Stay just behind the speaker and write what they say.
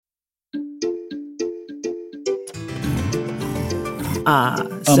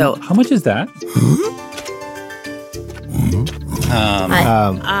How much is that?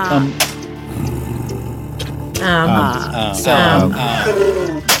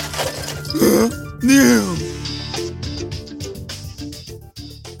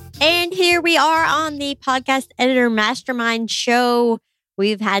 And here we are on the Podcast Editor Mastermind Show.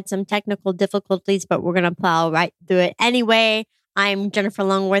 We've had some technical difficulties, but we're going to plow right through it anyway. I'm Jennifer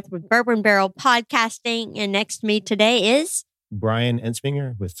Longworth with Bourbon Barrel Podcasting, and next to me today is Brian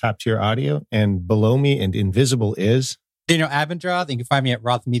Ensminger with Top Tier Audio, and below me and invisible is Daniel Abendroth. You can find me at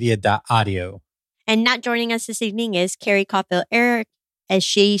rothmedia.audio. And not joining us this evening is Carrie Caulfield Eric. Is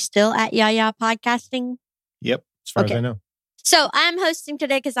she still at Yaya Podcasting? Yep, as far as I know. So I'm hosting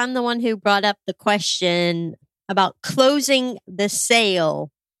today because I'm the one who brought up the question about closing the sale.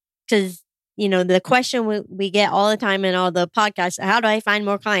 Because, you know, the question we get all the time in all the podcasts, how do I find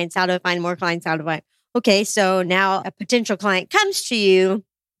more clients? How do I find more clients? How do I... Okay, so now a potential client comes to you.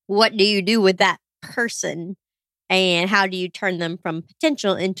 What do you do with that person? And how do you turn them from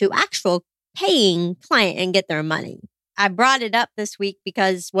potential into actual paying client and get their money? I brought it up this week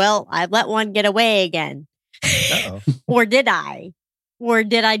because, well, I let one get away again. Or did I? Or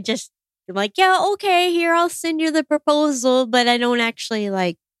did I just like, yeah, okay, here, I'll send you the proposal, but I don't actually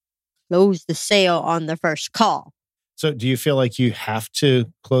like close the sale on the first call. So do you feel like you have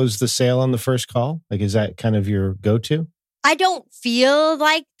to close the sale on the first call? Like, is that kind of your go-to? I don't feel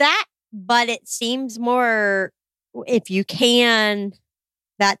like that, but it seems more, if you can,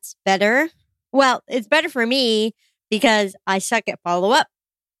 that's better. Well, it's better for me because I suck at follow-up.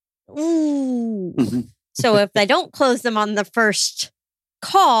 Ooh. So if I don't close them on the first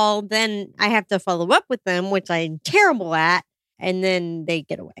call, then I have to follow up with them, which I'm terrible at, and then they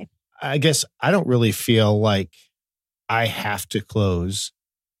get away. I guess I don't really feel like I have to close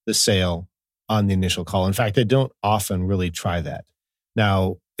the sale on the initial call. In fact, I don't often really try that.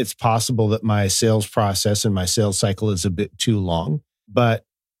 Now, it's possible that my sales process and my sales cycle is a bit too long, but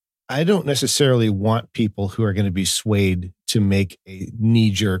I don't necessarily want people who are going to be swayed to make a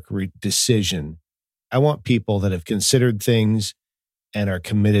knee-jerk decision. I want people that have considered things and are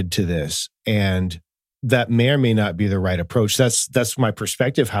committed to this. And that may or may not be the right approach. That's my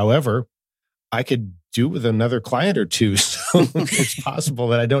perspective. However, I could do with another client or two. So it's possible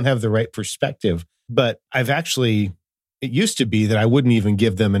that I don't have the right perspective. But it used to be that I wouldn't even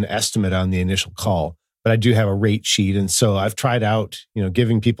give them an estimate on the initial call, but I do have a rate sheet. And so I've tried out,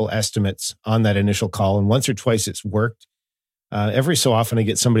 giving people estimates on that initial call. And once or twice it's worked. Every so often I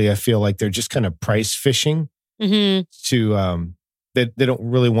get somebody I feel like they're just kind of price fishing to, they don't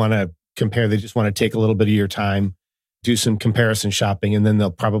really want to compare. They just want to take a little bit of your time, do some comparison shopping, and then they'll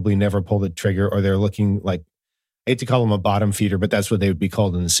probably never pull the trigger, or they're looking like, I hate to call them a bottom feeder, but that's what they would be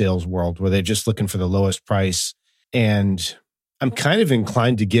called in the sales world, where they're just looking for the lowest price. And I'm kind of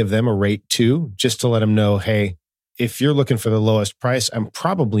inclined to give them a rate too, just to let them know, hey, if you're looking for the lowest price, I'm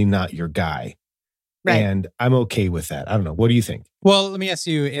probably not your guy. Right. And I'm okay with that. I don't know. What do you think? Well, let me ask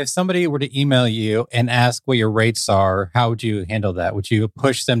you, if somebody were to email you and ask what your rates are, how would you handle that? Would you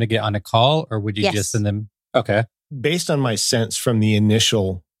push them to get on a call, or would you just send them? Okay. Based on my sense from the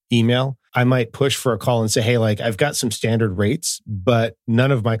initial email, I might push for a call and say, hey, like, I've got some standard rates, but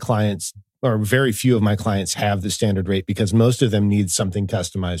none of my clients, or very few of my clients, have the standard rate because most of them need something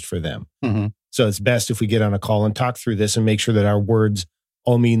customized for them. Mm-hmm. So it's best if we get on a call and talk through this and make sure that our words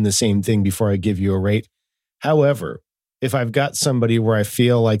all mean the same thing before I give you a rate. However, if I've got somebody where I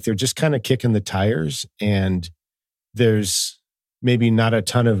feel like they're just kind of kicking the tires and there's maybe not a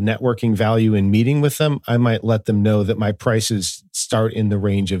ton of networking value in meeting with them, I might let them know that my prices start in the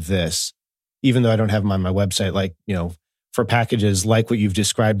range of this, even though I don't have them on my website. Like, for packages like what you've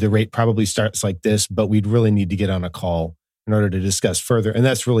described, the rate probably starts like this, but we'd really need to get on a call in order to discuss further. And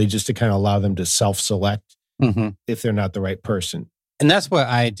that's really just to kind of allow them to self-select if they're not the right person. And that's what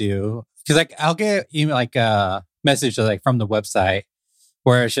I do. Because I'll get like a message like from the website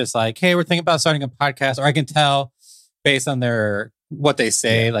where it's just like, hey, we're thinking about starting a podcast. Or I can tell based on what they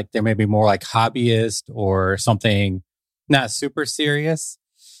say, like they may be more like hobbyist or something not super serious.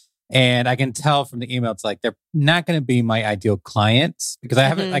 And I can tell from the email, it's like they're not going to be my ideal clients because I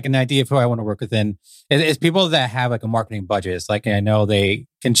have like an idea of who I want to work with. And it's people that have like a marketing budget. It's like, I know they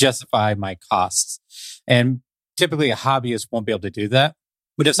can justify my costs. And typically a hobbyist won't be able to do that.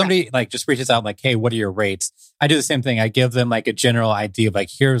 But if somebody like just reaches out like, hey, what are your rates? I do the same thing. I give them like a general idea of like,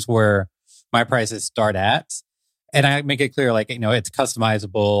 here's where my prices start at. And I make it clear, like, it's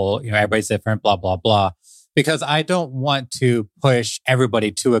customizable, everybody's different, blah, blah, blah. Because I don't want to push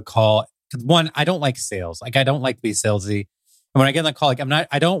everybody to a call. Because one, I don't like sales. Like, I don't like to be salesy. And when I get on the call, like,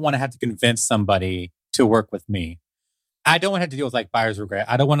 I don't want to have to convince somebody to work with me. I don't want to have to deal with like buyer's regret.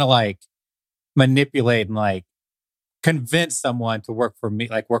 I don't want to like manipulate and like convince someone to work for me,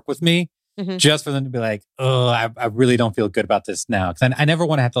 like work with me, just for them to be like, oh, I really don't feel good about this now. Because I never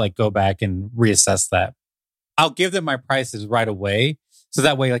want to have to like go back and reassess that. I'll give them my prices right away. So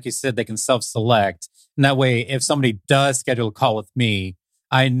that way, like you said, they can self-select. And that way, if somebody does schedule a call with me,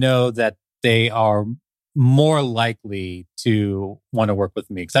 I know that they are more likely to want to work with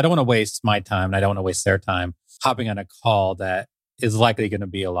me. Because I don't want to waste my time and I don't want to waste their time hopping on a call that is likely going to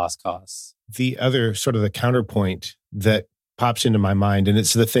be a lost cause. The other sort of the counterpoint that pops into my mind, and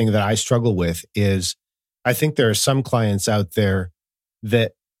it's the thing that I struggle with, is I think there are some clients out there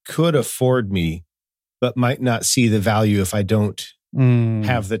that could afford me, but might not see the value if I don't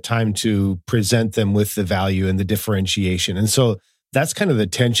have the time to present them with the value and the differentiation. And so that's kind of the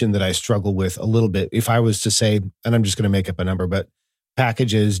tension that I struggle with a little bit. If I was to say, and I'm just going to make up a number, but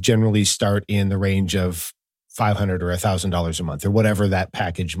packages generally start in the range of $500 or $1,000 a month, or whatever that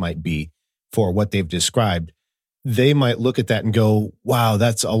package might be for what they've described. They might look at that and go, wow,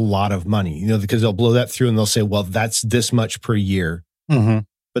 that's a lot of money, because they'll blow that through and they'll say, well, that's this much per year.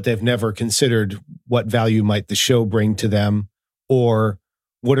 But they've never considered what value might the show bring to them, or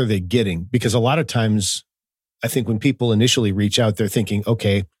what are they getting? Because a lot of times, I think when people initially reach out, they're thinking,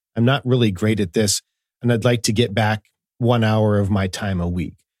 okay, I'm not really great at this, and I'd like to get back 1 hour of my time a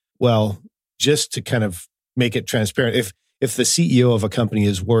week. Well, just to kind of make it transparent, if the CEO of a company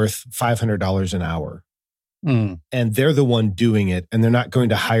is worth $500 an hour, and they're the one doing it, and they're not going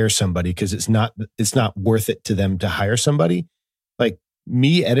to hire somebody because it's not worth it to them to hire somebody, like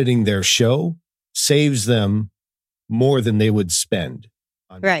me editing their show saves them more than they would spend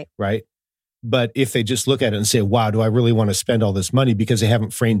on Right. Right. But if they just look at it and say, wow, do I really want to spend all this money, because they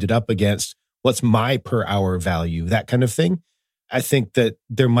haven't framed it up against what's my per hour value, that kind of thing, I think that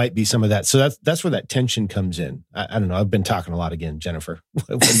there might be some of that. So that's where that tension comes in. I don't know. I've been talking a lot again, Jennifer. What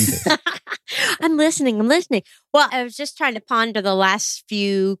do you think? I'm listening. Well, I was just trying to ponder the last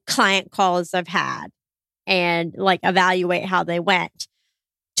few client calls I've had and like evaluate how they went.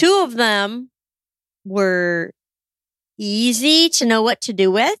 2 of them were easy to know what to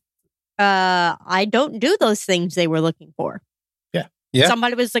do with. I don't do those things they were looking for. Yeah.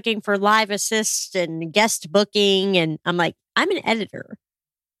 Somebody was looking for live assist and guest booking. And I'm like, I'm an editor.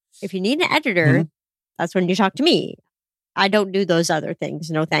 If you need an editor, that's when you talk to me. I don't do those other things.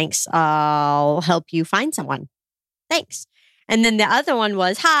 No, thanks. I'll help you find someone. Thanks. And then the other one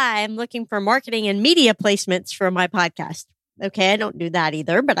was, hi, I'm looking for marketing and media placements for my podcast. Okay, I don't do that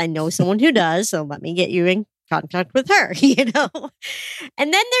either, but I know someone who does. So let me get you in contact with her,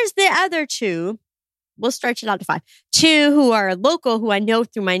 And then there's the other 2. We'll stretch it out to 5. 2 who are local, who I know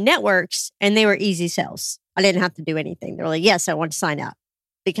through my networks, and they were easy sales. I didn't have to do anything. They were like, yes, I want to sign up,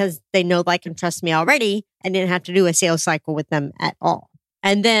 because they know, like, and trust me already. I didn't have to do a sales cycle with them at all.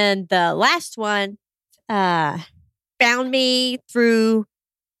 And then the last one found me through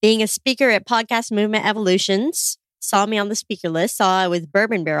being a speaker at Podcast Movement Evolutions, saw me on the speaker list, saw I was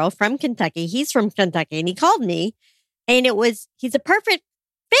Bourbon Barrel from Kentucky. He's from Kentucky, and he called me, and he's a perfect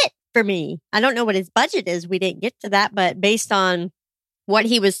fit for me. I don't know what his budget is. We didn't get to that, but based on what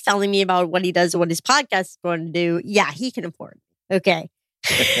he was telling me about what he does, what his podcast is going to do, yeah, he can afford it. Okay.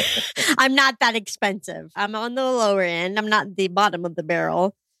 I'm not that expensive. I'm on the lower end. I'm not the bottom of the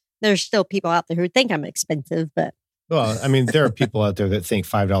barrel. There's still people out there who think I'm expensive, but. Well, I mean, there are people out there that think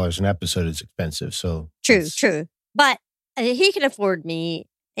 $5 an episode is expensive. So True. But he can afford me,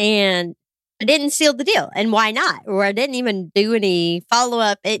 and I didn't seal the deal. And why not? Or I didn't even do any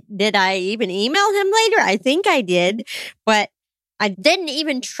follow-up. Did I even email him later? I think I did, but I didn't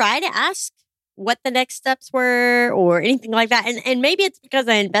even try to ask what the next steps were or anything like that. And maybe it's because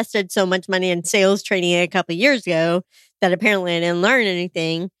I invested so much money in sales training a couple of years ago that apparently I didn't learn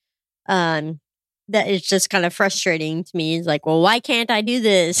anything. That is just kind of frustrating to me. It's like, well, why can't I do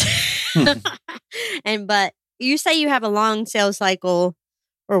this? But you say you have a long sales cycle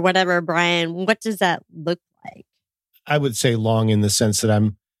or whatever, Brian. What does that look like? I would say long in the sense that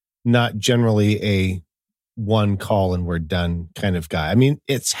I'm not generally a one call and we're done kind of guy. I mean,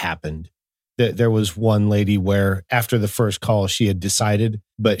 it's happened. There was one lady where after the first call, she had decided,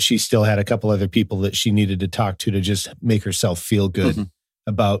 but she still had a couple other people that she needed to talk to just make herself feel good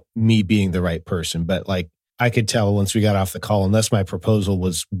about me being the right person. But like, I could tell once we got off the call, unless my proposal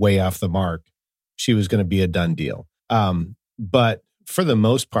was way off the mark, she was going to be a done deal. But for the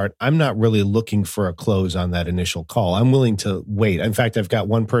most part, I'm not really looking for a close on that initial call. I'm willing to wait. In fact, I've got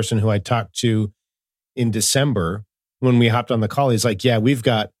one person who I talked to in December when we hopped on the call. He's like, yeah, we've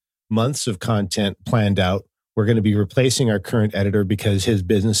got months of content planned out. We're going to be replacing our current editor because his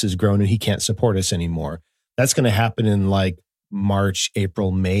business has grown and he can't support us anymore. That's going to happen in like March,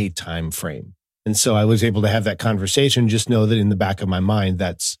 April, May timeframe. And so I was able to have that conversation, just know that in the back of my mind,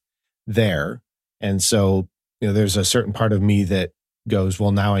 that's there. And so, there's a certain part of me that goes,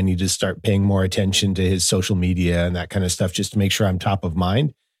 well, now I need to start paying more attention to his social media and that kind of stuff, just to make sure I'm top of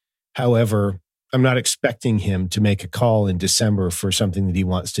mind. However, I'm not expecting him to make a call in December for something that he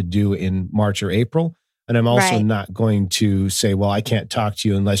wants to do in March or April. And I'm also not going to say, well, I can't talk to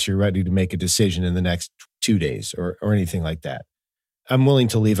you unless you're ready to make a decision in the next 2 days or anything like that. I'm willing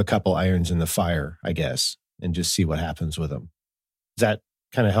to leave a couple irons in the fire, I guess, and just see what happens with them. Does that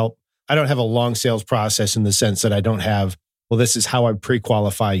kind of help? I don't have a long sales process in the sense that I don't have, well, this is how I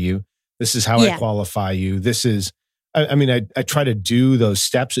pre-qualify you. This is how I qualify you. This is, I try to do those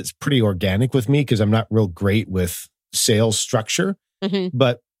steps. It's pretty organic with me because I'm not real great with sales structure. Mm-hmm.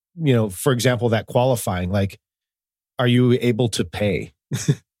 But, for example, that qualifying, like, are you able to pay?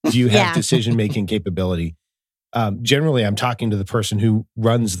 Do you have decision-making capability? Generally, I'm talking to the person who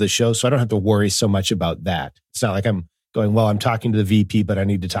runs the show, so I don't have to worry so much about that. It's not like I'm going, well, I'm talking to the VP, but I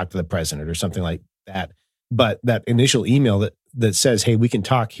need to talk to the president or something like that. But that initial email that says, hey, we can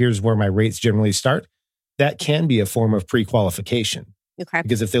talk, here's where my rates generally start, that can be a form of pre-qualification. Okay.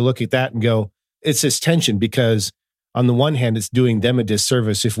 Because if they look at that and go, it's this tension because on the one hand, it's doing them a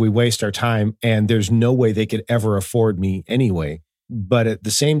disservice if we waste our time and there's no way they could ever afford me anyway. But at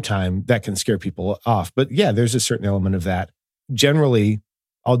the same time, that can scare people off. But yeah, there's a certain element of that. Generally,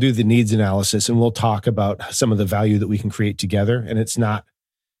 I'll do the needs analysis and we'll talk about some of the value that we can create together. And it's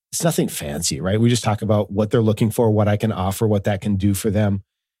nothing fancy, right? We just talk about what they're looking for, what I can offer, what that can do for them.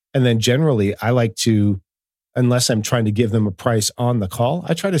 And then generally, I like to, unless I'm trying to give them a price on the call,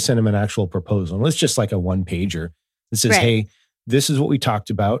 I try to send them an actual proposal. And it's just like a one pager that says, hey, this is what we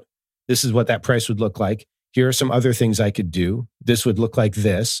talked about. This is what that price would look like. Here are some other things I could do. This would look like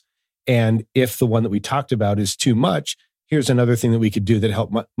this. And if the one that we talked about is too much, here's another thing that we could do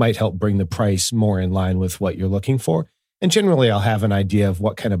that might help bring the price more in line with what you're looking for. And generally, I'll have an idea of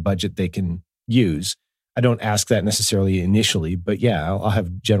what kind of budget they can use. I don't ask that necessarily initially, but yeah, I'll have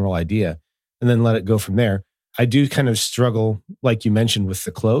a general idea and then let it go from there. I do kind of struggle, like you mentioned, with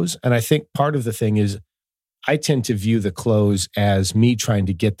the close. And I think part of the thing is I tend to view the close as me trying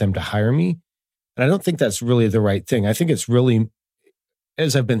to get them to hire me. And I don't think that's really the right thing. I think it's really,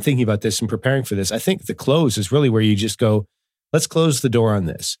 as I've been thinking about this and preparing for this, I think the close is really where you just go, let's close the door on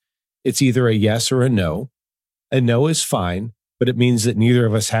this. It's either a yes or a no. A no is fine, but it means that neither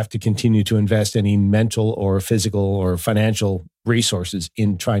of us have to continue to invest any mental or physical or financial resources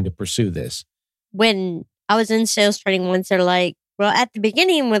in trying to pursue this. When I was in sales training once, they're like, well, at the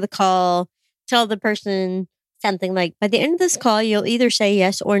beginning of the call, tell the person something like, by the end of this call, you'll either say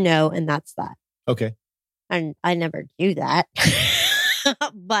yes or no, and that's that. Okay. And I never do that.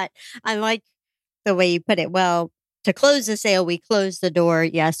 But I like the way you put it. Well, to close the sale, we close the door,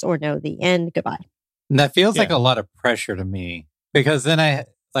 yes or no, the end, goodbye. And that feels like a lot of pressure to me because then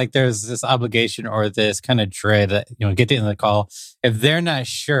there's this obligation or this kind of dread that, get to the end of the call. If they're not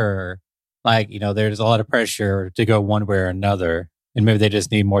sure, there's a lot of pressure to go one way or another. And maybe they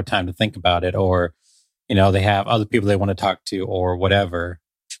just need more time to think about it or, they have other people they want to talk to or whatever.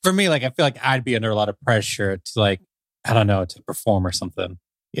 For me, I feel like I'd be under a lot of pressure to to perform or something.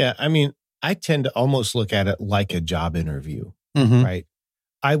 Yeah. I mean, I tend to almost look at it like a job interview, right?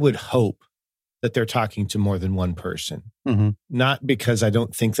 I would hope that they're talking to more than one person. Not because I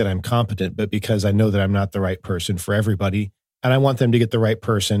don't think that I'm competent, but because I know that I'm not the right person for everybody. And I want them to get the right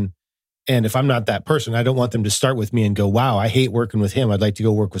person. And if I'm not that person, I don't want them to start with me and go, wow, I hate working with him. I'd like to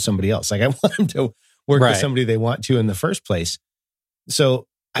go work with somebody else. I want them to work with somebody they want to in the first place. So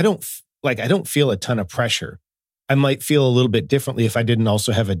I don't feel a ton of pressure. I might feel a little bit differently if I didn't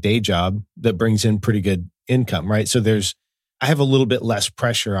also have a day job that brings in pretty good income, right? So I have a little bit less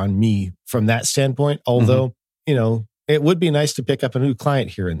pressure on me from that standpoint. Although, it would be nice to pick up a new client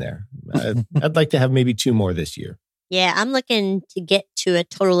here and there. I'd like to have maybe 2 more this year. Yeah, I'm looking to get to a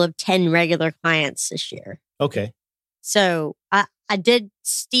total of 10 regular clients this year. Okay. So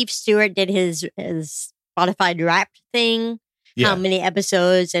Steve Stewart did his Spotify Wrapped thing, how many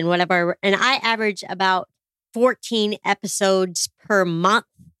episodes and whatever. And I average about 14 episodes per month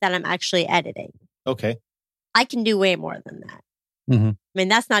that I'm actually editing. Okay. I can do way more than that. I mean,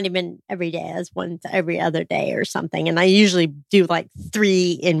 that's not even every day. That's once every other day or something. And I usually do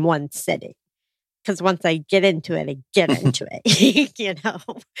 3 in one sitting. Because once I get into it, I get into it,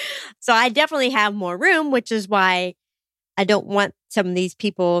 So I definitely have more room, which is why I don't want some of these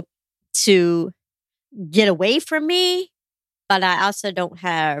people to get away from me. But I also don't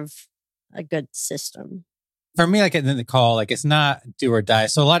have a good system. for me, like in the call, like it's not do or die.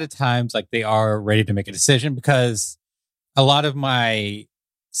 So a lot of times, like they are ready to make a decision because a lot of my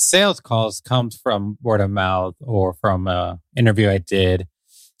sales calls comes from word of mouth or from a interview I did.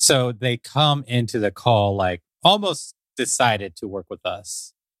 So they come into the call like almost decided to work with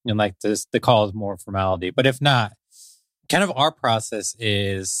us. And like this, the call is more formality. But if not, kind of our process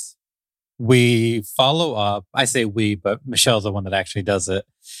is we follow up. I say we, but Michelle's the one that actually does it.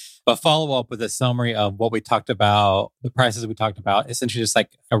 But follow up with a summary of what we talked about, the prices we talked about, essentially just like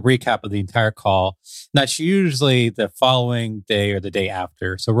a recap of the entire call. And that's usually the following day or the day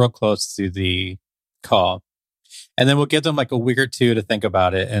after. So real close to the call. And then we'll give them like a week or two to think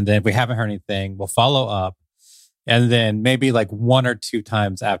about it. And then if we haven't heard anything, we'll follow up. And then maybe like 1 or 2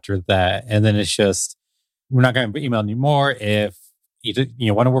 times after that. And then it's just, we're not going to email anymore. If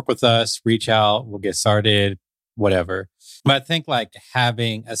you want to work with us, reach out, we'll get started, whatever. But I think like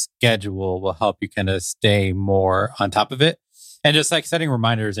having a schedule will help you kind of stay more on top of it. And just like setting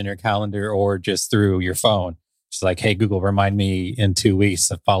reminders in your calendar or just through your phone. Just like, hey, Google, remind me in 2 weeks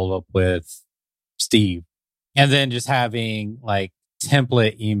to follow up with Steve. And then just having like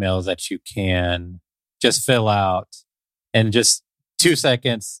template emails that you can just fill out and just 2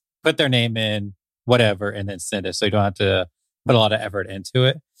 seconds, put their name in, whatever, and then send it. So you don't have to put a lot of effort into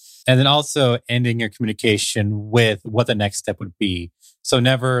it. And then also ending your communication with what the next step would be. So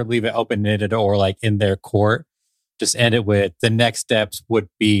never leave it open-ended or like in their court. Just end it with the next steps would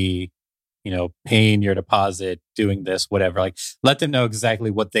be, paying your deposit, doing this, whatever. Like let them know exactly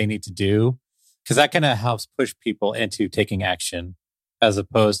what they need to do. Because that kind of helps push people into taking action as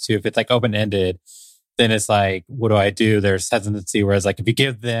opposed to if it's like open-ended, then it's like, what do I do? There's hesitancy. Whereas like if you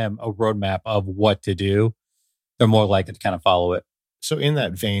give them a roadmap of what to do, they're more likely to kind of follow it. So in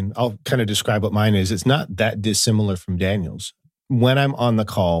that vein, I'll kind of describe what mine is. It's not that dissimilar from Daniel's. When I'm on the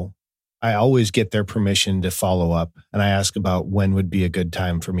call, I always get their permission to follow up. And I ask about when would be a good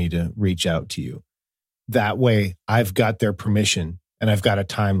time for me to reach out to you. That way, I've got their permission and I've got a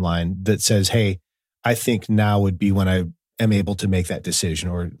timeline that says, hey, I think now would be when I am able to make that decision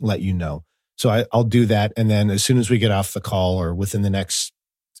or let you know. So I'll do that. And then as soon as we get off the call or within the next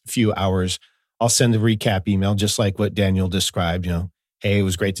few hours, I'll send a recap email, just like what Daniel described. Hey, it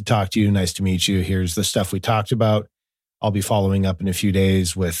was great to talk to you. Nice to meet you. Here's the stuff we talked about. I'll be following up in a few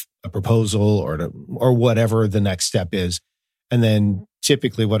days with a proposal or whatever the next step is. And then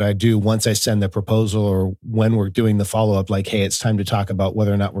typically what I do once I send the proposal or when we're doing the follow-up, like, hey, it's time to talk about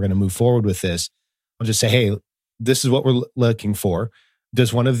whether or not we're going to move forward with this. I'll just say, hey, this is what we're looking for.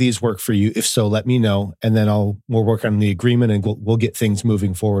 Does one of these work for you? If so, let me know. And then we'll work on the agreement and we'll get things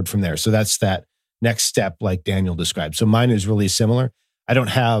moving forward from there. So that's that next step like Daniel described. So mine is really similar. I don't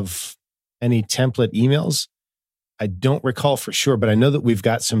have any template emails. I don't recall for sure, but I know that we've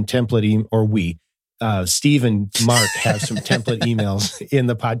got some template Steve and Mark have some template emails in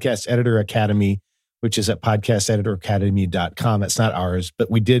the Podcast Editor Academy, which is at podcasteditoracademy.com. That's not ours,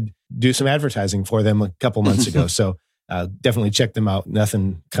 but we did do some advertising for them a couple months ago. So definitely check them out.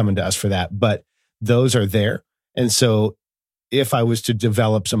 Nothing coming to us for that, but those are there. And so if I was to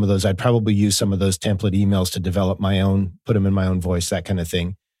develop some of those, I'd probably use some of those template emails to develop my own, put them in my own voice, that kind of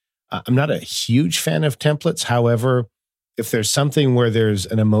thing. I'm not a huge fan of templates. However, if there's something where there's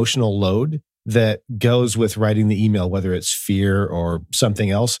an emotional load that goes with writing the email, whether it's fear or something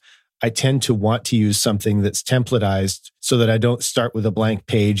else, I tend to want to use something that's templatized so that I don't start with a blank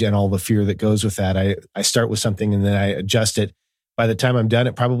page and all the fear that goes with that. I start with something and then I adjust it. By the time I'm done,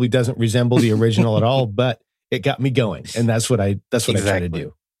 it probably doesn't resemble the original at all, but it got me going. And that's what I try to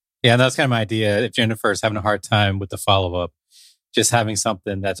do. Yeah, and that's kind of my idea. If Jennifer is having a hard time with the follow-up, just having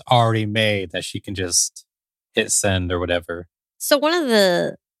something that's already made that she can just hit send or whatever. So one of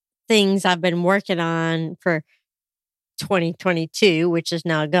the things I've been working on for 2022, which is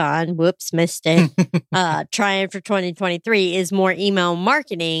now gone, whoops, missed it, trying for 2023 is more email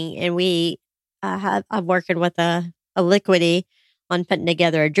marketing. And I'm working with a Liquidity on putting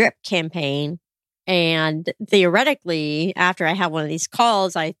together a drip campaign. And theoretically, after I have one of these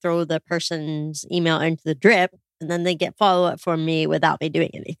calls, I throw the person's email into the drip and then they get follow-up from me without me doing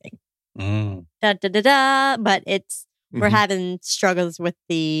anything. But we're having struggles with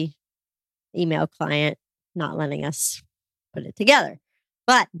the email client not letting us put it together.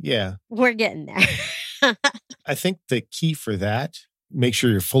 But yeah, we're getting there. I think the key for that, make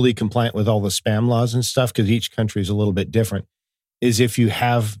sure you're fully compliant with all the spam laws and stuff, because each country is a little bit different, is if you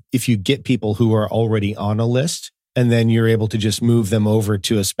get people who are already on a list and then you're able to just move them over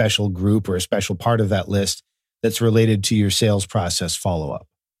to a special group or a special part of that list that's related to your sales process follow-up,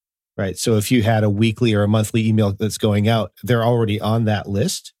 right? So if you had a weekly or a monthly email that's going out, they're already on that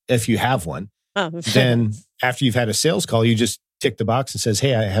list. If you have one, then after you've had a sales call, you just tick the box and says,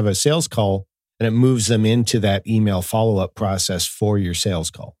 hey, I have a sales call, and it moves them into that email follow-up process for your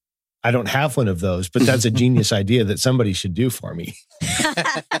sales call. I don't have one of those, but that's a genius idea that somebody should do for me.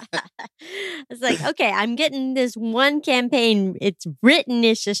 It's like, okay, I'm getting this one campaign. It's written.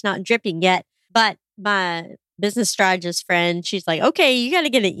 It's just not dripping yet. But my business strategist friend, she's like, okay, you got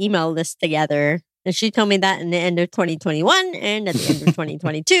to get an email list together. And she told me that in the end of 2021 and at the end of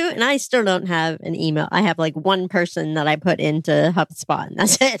 2022. And I still don't have an email. I have like one person that I put into HubSpot, and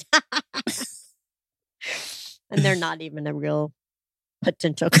that's it. And they're not even a real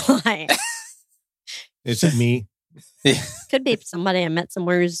potential client. Is it me? Could be somebody I met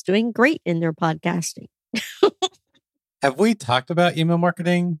somewhere who's doing great in their podcasting. Have we talked about email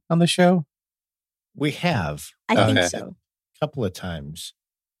marketing on the show? We have. I think so. A couple of times.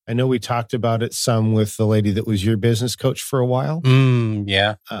 I know we talked about it some with the lady that was your business coach for a while.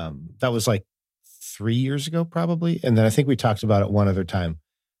 Yeah. That was like 3 years ago, probably. And then I think we talked about it one other time.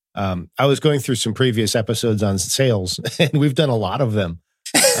 I was going through some previous episodes on sales, and we've done a lot of them.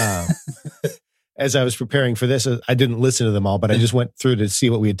 As I was preparing for this, I didn't listen to them all, but I just went through to see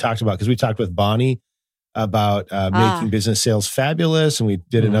what we had talked about, because we talked with Bonnie about making business sales fabulous. And we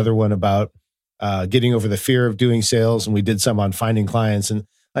did another one about getting over the fear of doing sales. And we did some on finding clients. And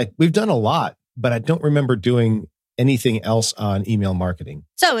like, we've done a lot, but I don't remember doing anything else on email marketing.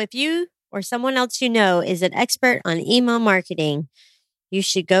 So if you or someone else you know is an expert on email marketing, you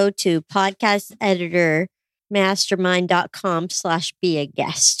should go to podcasteditormastermind.com/be a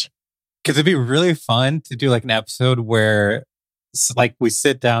guest. Because it'd be really fun to do like an episode where like we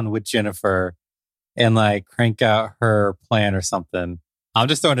sit down with Jennifer and like crank out her plan or something. I'm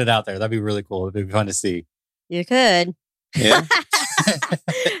just throwing it out there. That'd be really cool. It'd be fun to see. You could. Yeah.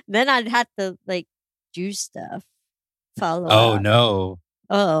 Then I'd have to like do stuff. Follow Oh, up. no.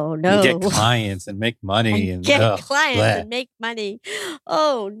 Oh, no. And get clients and make money. and get clients and make money.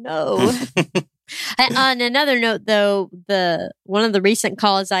 Oh, no. On another note, though, one of the recent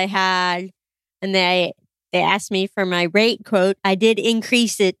calls I had, and they asked me for my rate quote. I did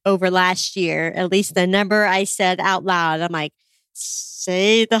increase it over last year, at least the number I said out loud. I'm like,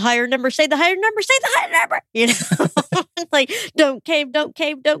 say the higher number, say the higher number, say the higher number. You know, like, don't cave, don't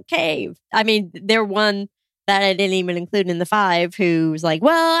cave, don't cave. I mean, they're one that I didn't even include in the 5 who's like,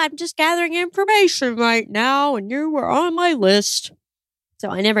 well, I'm just gathering information right now, and you were on my list. So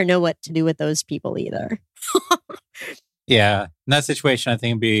I never know what to do with those people either. Yeah. In that situation, I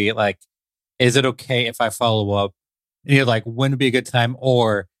think it'd be like, is it okay if I follow up? And you're like, when would be a good time?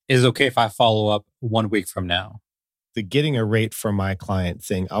 Or is it okay if I follow up 1 week from now? The getting a rate for my client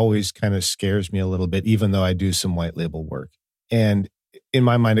thing always kind of scares me a little bit, even though I do some white label work. And in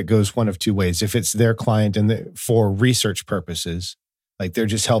my mind, it goes one of two ways. If it's their client and for research purposes, like they're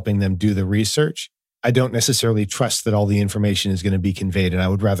just helping them do the research, I don't necessarily trust that all the information is going to be conveyed. And I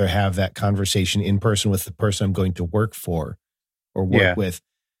would rather have that conversation in person with the person I'm going to work for or work with.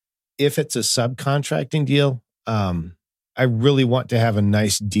 If it's a subcontracting deal, I really want to have a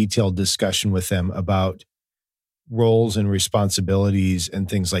nice detailed discussion with them about roles and responsibilities and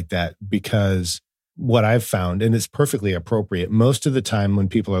things like that. Because what I've found, and it's perfectly appropriate, most of the time when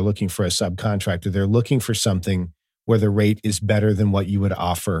people are looking for a subcontractor, they're looking for something where the rate is better than what you would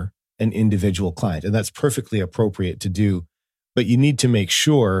offer an individual client. And that's perfectly appropriate to do. But you need to make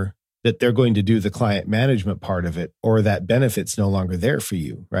sure that they're going to do the client management part of it, or that benefit's no longer there for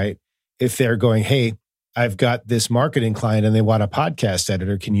you, right? If they're going, hey, I've got this marketing client and they want a podcast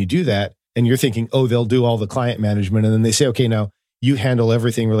editor, can you do that? And you're thinking, oh, they'll do all the client management. And then they say, okay, now you handle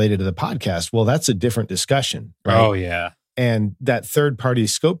everything related to the podcast. Well, that's a different discussion, right? Oh, yeah. And that third-party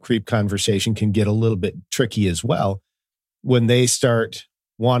scope creep conversation can get a little bit tricky as well when they start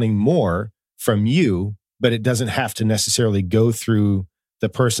wanting more from you, but it doesn't have to necessarily go through the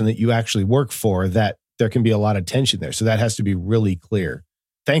person that you actually work for. That there can be a lot of tension there. So that has to be really clear.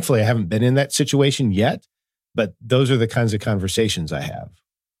 Thankfully, I haven't been in that situation yet, but those are the kinds of conversations I have.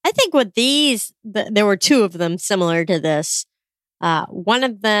 I think with these, there were 2 of them similar to this. One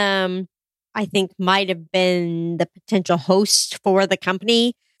of them, I think, might have been the potential host for the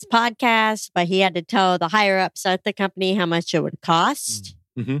company's podcast, but he had to tell the higher ups at the company how much it would cost.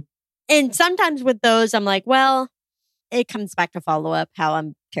 Mm-hmm. And sometimes with those, I'm like, well, it comes back to follow up, how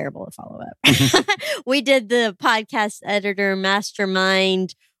I'm terrible at follow up. We did the podcast editor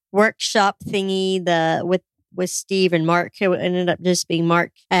mastermind workshop thingy with Steve and Mark. It ended up just being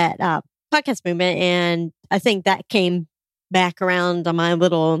Mark at Podcast Movement. And I think that came back around on my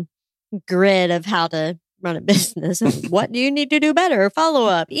little grid of how to run a business. What do you need to do better? Follow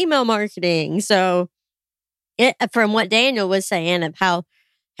up, email marketing. So from what Daniel was saying of how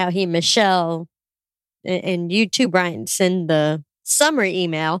he and Michelle and you too, Brian, send the summary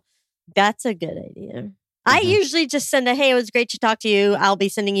email. That's a good idea. I usually just send a, hey, it was great to talk to you. I'll be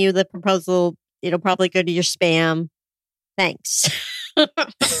sending you the proposal. It'll probably go to your spam. Thanks.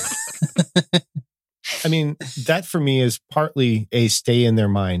 I mean, that for me is partly a stay in their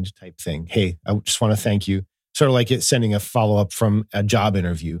mind type thing. Hey, I just want to thank you. Sort of like it's sending a follow-up from a job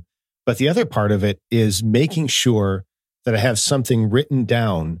interview. But the other part of it is making sure that I have something written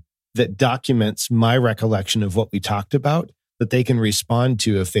down that documents my recollection of what we talked about, that they can respond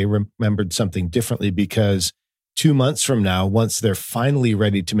to if they remembered something differently. Because 2 months from now, once they're finally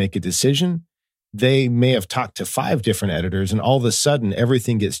ready to make a decision, they may have talked to 5 different editors and all of a sudden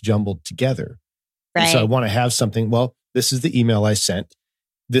everything gets jumbled together. Right. So I want to have something, well, this is the email I sent.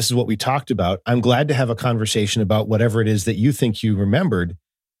 This is what we talked about. I'm glad to have a conversation about whatever it is that you think you remembered,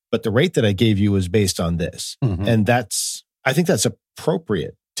 but the rate that I gave you was based on this. And I think that's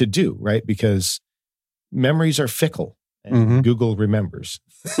appropriate to do, right? Because memories are fickle and Google remembers.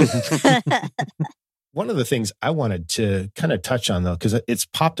 One of the things I wanted to kind of touch on though, because it's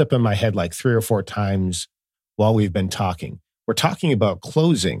popped up in my head like 3 or 4 times while we've been talking. We're talking about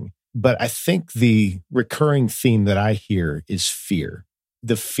closing, but I think the recurring theme that I hear is fear.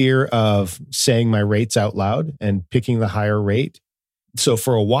 The fear of saying my rates out loud and picking the higher rate. So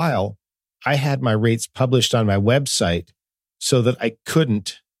for a while, I had my rates published on my website so that I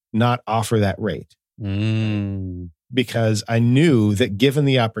couldn't not offer that rate. Because I knew that given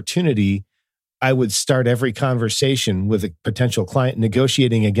the opportunity, I would start every conversation with a potential client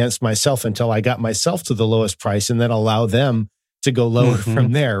negotiating against myself until I got myself to the lowest price and then allow them to go lower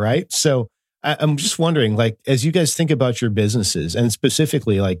from there, right? So I'm just wondering, like, as you guys think about your businesses and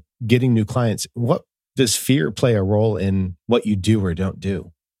specifically like getting new clients, what does fear play a role in what you do or don't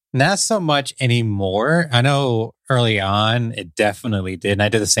do? Not so much anymore. I know early on it definitely did. And I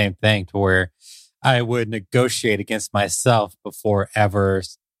did the same thing to where I would negotiate against myself before ever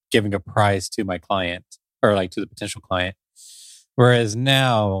giving a price to my client or like to the potential client. Whereas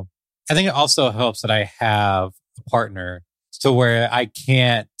now, I think it also helps that I have a partner to where I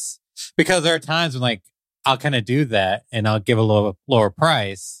can't, because there are times when like I'll kind of do that and I'll give a lower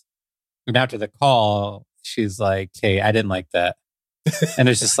price. And after the call, she's like, hey, I didn't like that. And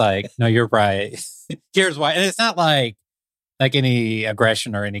it's just like, no, you're right. Here's why. And it's not like any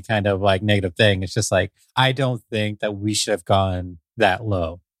aggression or any kind of like negative thing. It's just like, I don't think that we should have gone that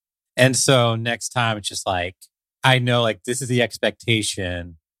low. And so next time it's just like, I know like this is the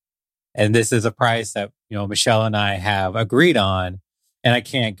expectation and this is a price that, you know, Michelle and I have agreed on and I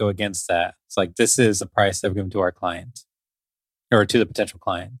can't go against that. It's like, this is the price that we're giving to our client or to the potential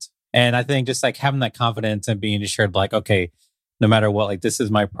client. And I think just like having that confidence and being assured like, okay, no matter what, like this is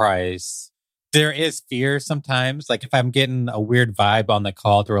my price. There is fear sometimes. Like if I'm getting a weird vibe on the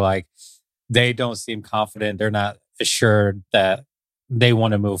call to where like they don't seem confident, they're not assured that they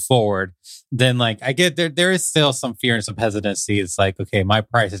want to move forward, then like I get there is still some fear and some hesitancy. It's like, okay, my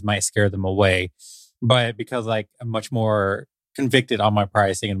prices might scare them away. But because like I'm much more convicted on my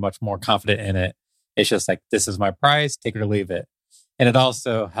pricing and much more confident in it, it's just like, this is my price, take it or leave it. And it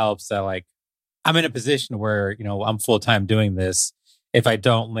also helps that like I'm in a position where, you know, I'm full-time doing this. If I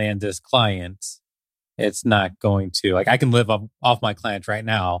don't land this client, it's not going to, like, I can live off my clients right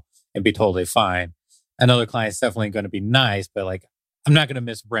now and be totally fine. Another client's definitely going to be nice, but like, I'm not going to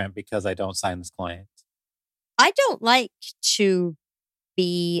miss Brent because I don't sign this client. I don't like to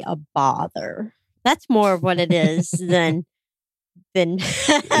be a bother. That's more of what it is than Same.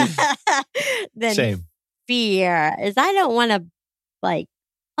 Fear. Is I don't want to like,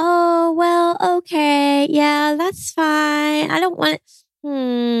 oh, well, okay. Yeah, that's fine. I don't want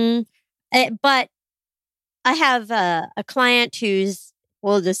it. But I have a client who's,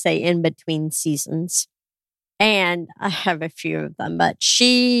 we'll just say in between seasons. And I have a few of them, but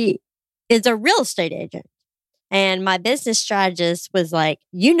she is a real estate agent. And my business strategist was like,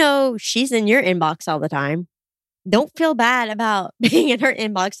 you know, she's in your inbox all the time. Don't feel bad about being in her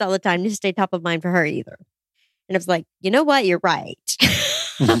inbox all the time to stay top of mind for her either. And I was like, you know what? You're right.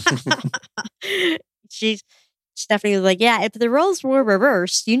 Stephanie was like, yeah, if the roles were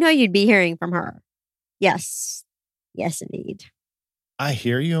reversed, you know, you'd be hearing from her. Yes. Yes, indeed. I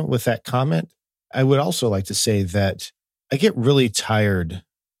hear you with that comment. I would also like to say that I get really tired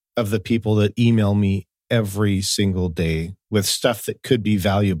of the people that email me every single day with stuff that could be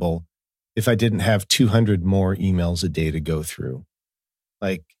valuable if I didn't have 200 more emails a day to go through.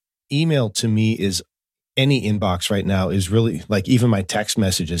 Like, email to me is any inbox right now is really like even my text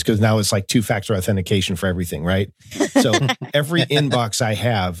messages, because now it's like 2-factor authentication for everything, right? So every inbox I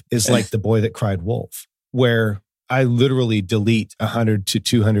have is like the boy that cried wolf, where I literally delete 100 to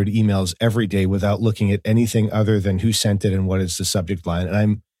 200 emails every day without looking at anything other than who sent it and what is the subject line. And I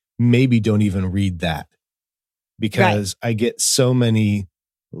maybe don't even read that because I get so many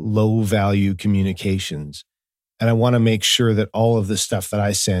low value communications. And I want to make sure that all of the stuff that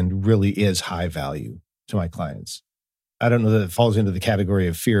I send really is high value to my clients. I don't know that it falls into the category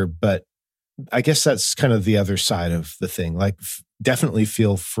of fear, but I guess that's kind of the other side of the thing. Like, definitely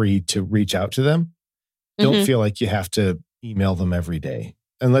feel free to reach out to them. Don't feel like you have to email them every day,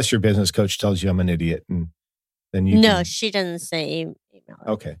 unless your business coach tells you I'm an idiot, and then you. No, she doesn't say email.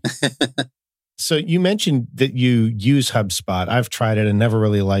 Okay. So you mentioned that you use HubSpot. I've tried it and never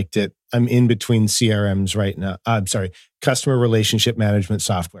really liked it. I'm in between CRMs right now. I'm sorry, customer relationship management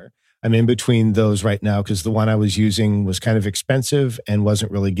software. I'm in between those right now because the one I was using was kind of expensive and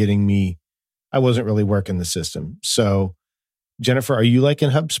wasn't really getting me. I wasn't really working the system. So, Jennifer, are you liking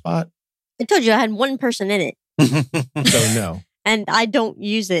HubSpot? I told you I had one person in it. So no. And I don't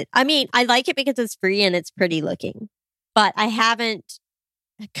use it. I mean, I like it because it's free and it's pretty looking, but I haven't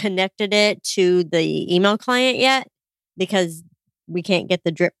connected it to the email client yet because we can't get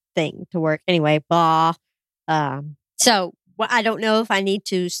the drip thing to work anyway. Blah. So I don't know if I need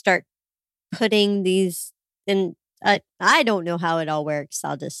to start putting these in. I don't know how it all works.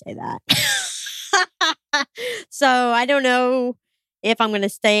 I'll just say that. So I don't know if I'm going to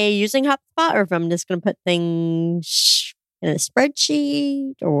stay using HubSpot or if I'm just going to put things in a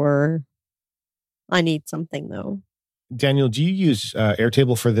spreadsheet, or I need something though. Daniel, do you use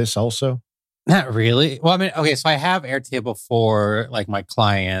Airtable for this also? Not really. Well, I mean, okay, so I have Airtable for like my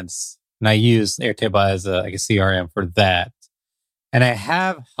clients, and I use Airtable as a CRM for that. And I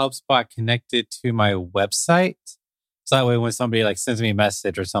have HubSpot connected to my website. So that way when somebody like sends me a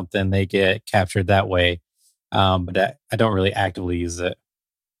message or something, they get captured that way. But I don't really actively use it.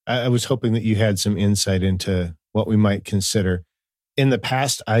 I was hoping that you had some insight into what we might consider. In the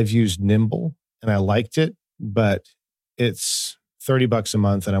past, I've used Nimble and I liked it, but it's $30 a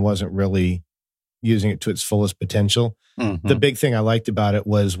month and I wasn't really using it to its fullest potential. The big thing I liked about it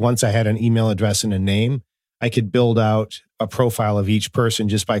was once I had an email address and a name, I could build out a profile of each person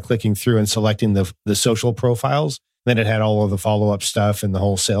just by clicking through and selecting the social profiles. Then it had all of the follow-up stuff and the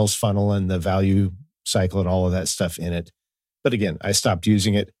whole sales funnel and the value cycle and all of that stuff in it. But again, I stopped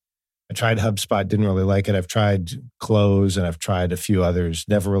using it. I tried HubSpot, didn't really like it. I've tried Close and I've tried a few others.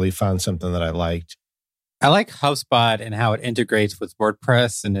 Never really found something that I liked. I like HubSpot and how it integrates with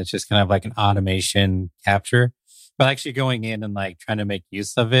WordPress, and it's just kind of like an automation capture. But actually going in and like trying to make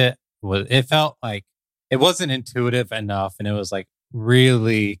use of it, it felt like it wasn't intuitive enough, and it was like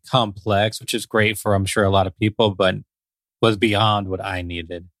really complex, which is great for, I'm sure, a lot of people, but was beyond what I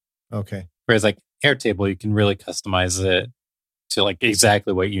needed. Okay. Whereas like Airtable, you can really customize it to like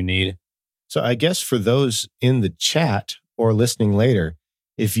exactly what you need. So I guess for those in the chat or listening later,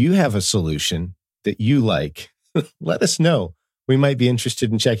 if you have a solution that you like, let us know. We might be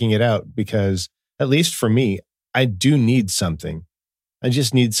interested in checking it out because at least for me, I do need something. I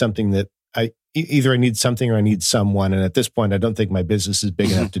just need something that either I need something or I need someone. And at this point, I don't think my business is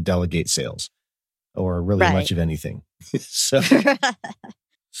big enough to delegate sales or really much of anything. So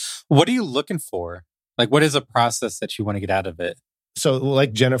what are you looking for? Like, what is a process that you want to get out of it? So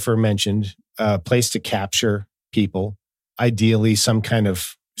like Jennifer mentioned, a place to capture people, ideally some kind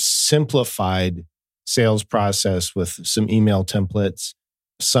of simplified sales process with some email templates,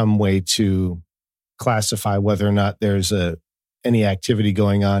 some way to classify whether or not there's any activity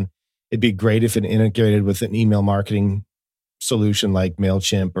going on. It'd be great if it integrated with an email marketing solution like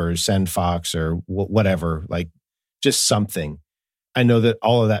MailChimp or SendFox or whatever, like just something. I know that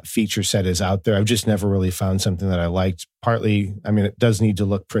all of that feature set is out there. I've just never really found something that I liked. Partly, I mean, it does need to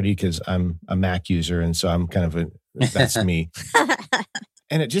look pretty because I'm a Mac user. And so I'm kind of that's me.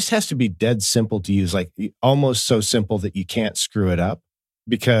 And it just has to be dead simple to use, like almost so simple that you can't screw it up,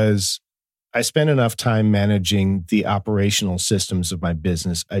 because I spend enough time managing the operational systems of my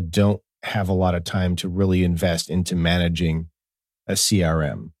business. I don't have a lot of time to really invest into managing a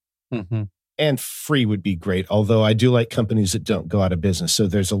CRM. Mm-hmm. And free would be great, although I do like companies that don't go out of business. So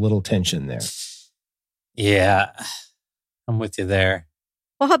there's a little tension there. Yeah, I'm with you there.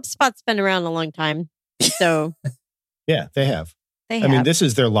 Well, HubSpot's been around a long time. So yeah, they have. I mean, this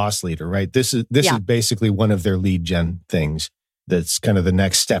is their loss leader, right? This is basically one of their lead gen things. That's kind of the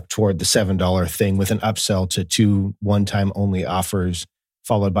next step toward the $7 thing with an upsell to 2 one-time only offers,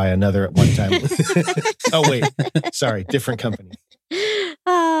 followed by another at one time. Oh, wait. Sorry. Different company.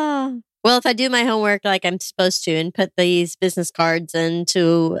 Well, if I do my homework like I'm supposed to and put these business cards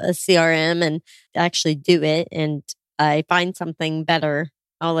into a CRM and actually do it, and I find something better,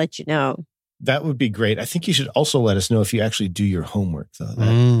 I'll let you know. That would be great. I think you should also let us know if you actually do your homework,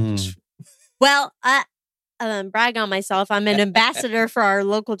 though. Well, I brag on myself. I'm an ambassador for our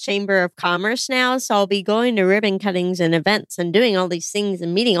local chamber of commerce now. So I'll be going to ribbon cuttings and events and doing all these things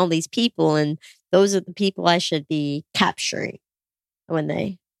and meeting all these people. And those are the people I should be capturing when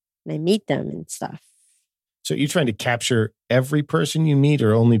they meet them and stuff. So you're trying to capture every person you meet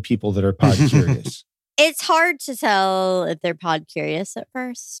or only people that are pod curious? It's hard to tell if they're pod curious at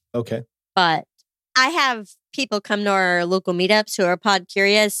first. Okay. But I have people come to our local meetups who are pod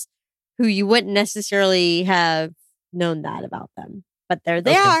curious who you wouldn't necessarily have known that about them. But there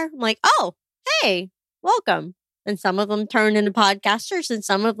they are. I'm like, oh, hey, welcome. And some of them turn into podcasters and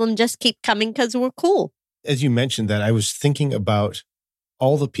some of them just keep coming because we're cool. As you mentioned that, I was thinking about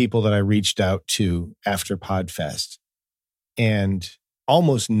all the people that I reached out to after PodFest, and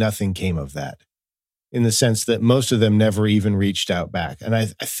almost nothing came of that, in the sense that most of them never even reached out back. And I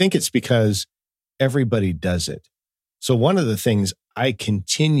think it's because everybody does it. So one of the things I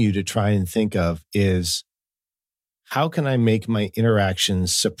continue to try and think of is, how can I make my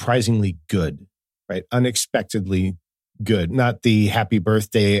interactions surprisingly good, right? Unexpectedly good. Not the happy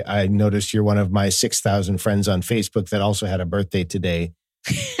birthday, I noticed you're one of my 6,000 friends on Facebook that also had a birthday today,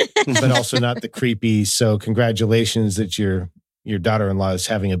 but also not the creepy, so congratulations that your daughter-in-law is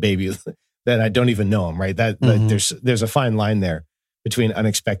having a baby that I don't even know him, right? That there's a fine line there between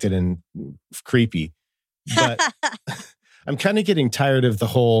unexpected and creepy. But I'm kind of getting tired of the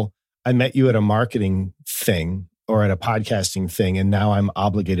whole, I met you at a marketing thing or at a podcasting thing, and now I'm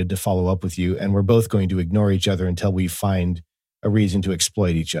obligated to follow up with you, and we're both going to ignore each other until we find a reason to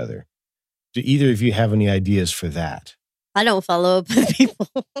exploit each other. Do either of you have any ideas for that? I don't follow up with people.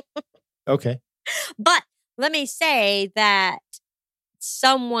 Okay. But let me say that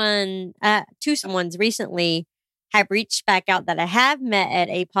two someone's recently have reached back out that I have met at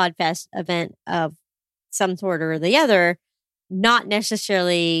a PodFest event of some sort or the other, not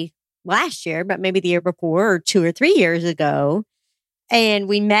necessarily last year, but maybe the year before or 2 or 3 years ago. And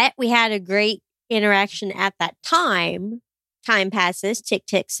we met, we had a great interaction at that time. Time passes, tick,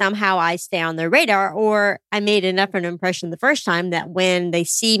 tick. Somehow I stay on their radar, or I made enough of an impression the first time that when they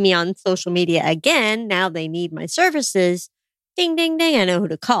see me on social media again, now they need my services. Ding, ding, ding. I know who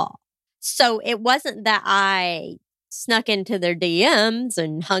to call. So it wasn't that I snuck into their DMs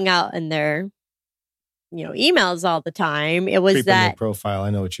and hung out in their, emails all the time. It was Creeping their that profile.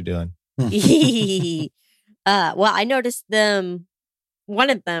 I know what you're doing. well, I noticed one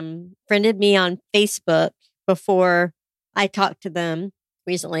of them friended me on Facebook before I talked to them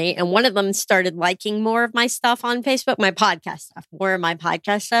recently, and one of them started liking more of my stuff on Facebook, more of my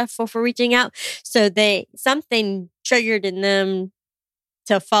podcast stuff before reaching out. So something triggered in them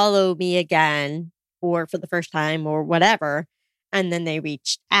to follow me again, or for the first time or whatever. And then they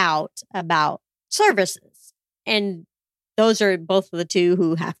reached out about services. And those are both of the two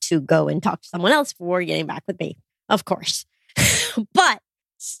who have to go and talk to someone else before getting back with me, of course. But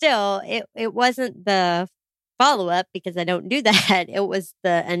still, it wasn't the follow-up, because I don't do that. It was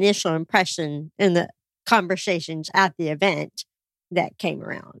the initial impression in the conversations at the event that came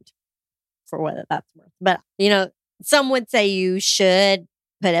around, for what that's worth. But, some would say you should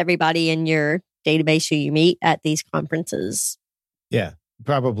put everybody in your database who you meet at these conferences. Yeah,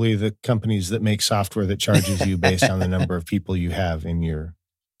 probably the companies that make software that charges you based on the number of people you have in your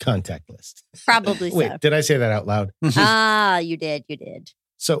contact list. Probably so. Wait, did I say that out loud? You did.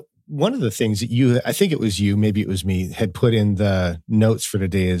 So one of the things that I think it was you, maybe it was me, had put in the notes for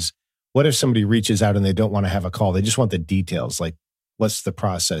today is, what if somebody reaches out and they don't want to have a call? They just want the details. Like, what's the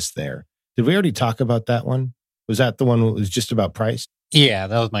process there? Did we already talk about that one? Was that the one that was just about price? Yeah,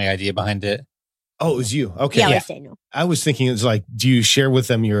 that was my idea behind it. Oh, it was you. Okay. Yeah, it was Daniel. I was thinking it was like, do you share with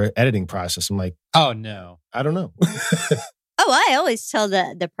them your editing process? I'm like, oh, no. I don't know. Oh, I always tell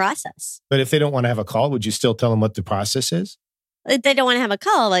the process. But if they don't want to have a call, would you still tell them what the process is? If they don't want to have a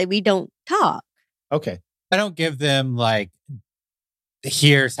call, we don't talk. Okay. I don't give them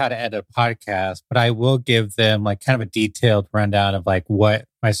here's how to edit a podcast, but I will give them kind of a detailed rundown of what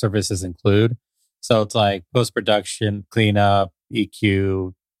my services include. So it's post-production, cleanup,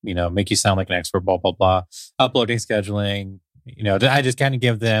 EQ, make you sound like an expert, blah, blah, blah, uploading, scheduling. I just kind of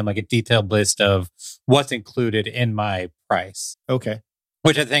give them a detailed list of what's included in my price. Okay.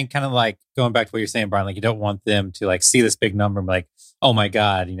 Which I think kind of going back to what you're saying, Brian, you don't want them to see this big number and be like, oh my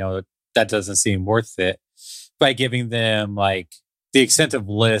God, that doesn't seem worth it. By giving them the extensive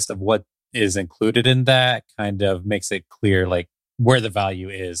list of what is included in that kind of makes it clear where the value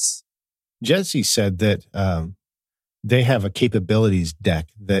is. Jesse said that they have a capabilities deck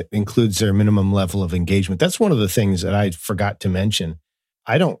that includes their minimum level of engagement. That's one of the things that I forgot to mention.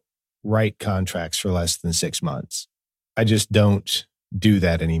 I don't write contracts for less than 6 months. I just don't do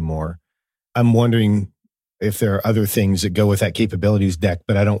that anymore. I'm wondering if there are other things that go with that capabilities deck,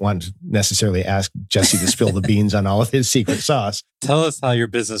 but I don't want to necessarily ask Jesse to spill the beans on all of his secret sauce. Tell us how your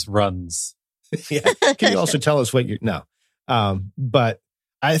business runs. Yeah. Can you also tell us what no. But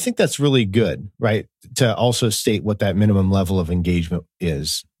I think that's really good, right? To also state what that minimum level of engagement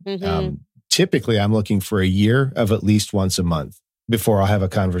is. Mm-hmm. Typically, I'm looking for a year of at least once a month before I'll have a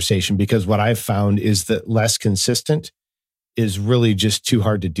conversation, because what I've found is that less consistent is really just too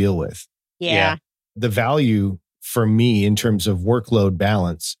hard to deal with. Yeah. The value for me in terms of workload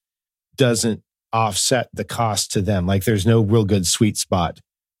balance doesn't offset the cost to them. Like there's no real good sweet spot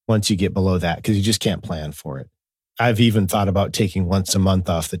once you get below that, because you just can't plan for it. I've even thought about taking once a month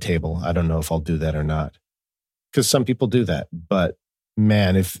off the table. I don't know if I'll do that or not, because some people do that. But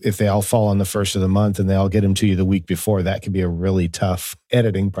man, if they all fall on the first of the month and they all get them to you the week before, that could be a really tough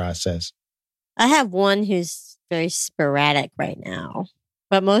editing process. I have one who's very sporadic right now,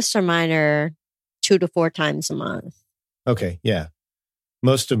 but most of mine are 2 to 4 times a month. Okay. Yeah.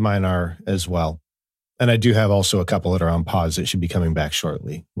 Most of mine are as well. And I do have also a couple that are on pause that should be coming back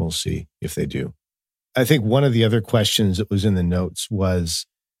shortly. We'll see if they do. I think one of the other questions that was in the notes was,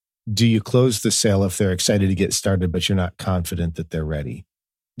 do you close the sale if they're excited to get started, but you're not confident that they're ready?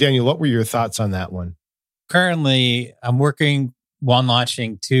 Daniel, what were your thoughts on that one? Currently, I'm working on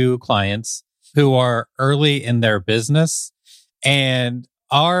launching 2 clients who are early in their business. And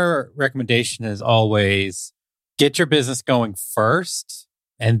our recommendation is always get your business going first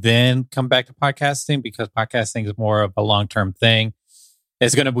and then come back to podcasting, because podcasting is more of a long-term thing.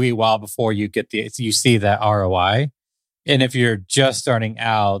 It's going to be a while before you see that ROI. And if you're just starting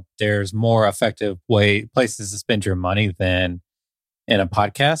out, there's more effective places to spend your money than in a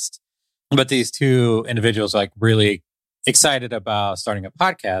podcast. But these 2 individuals are like really excited about starting a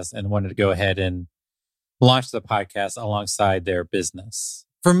podcast and wanted to go ahead and launch the podcast alongside their business.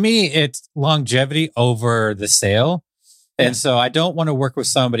 For me, it's longevity over the sale. And so I don't want to work with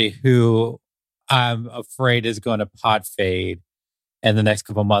somebody who I'm afraid is going to pod fade in the next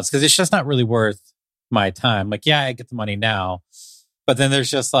couple of months, because it's just not really worth my time. Like, yeah, I get the money now, but then there's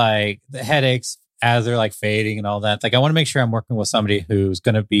just like the headaches as they're like fading and all that. Like, I want to make sure I'm working with somebody who's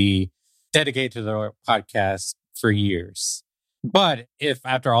going to be dedicated to their podcast for years. But if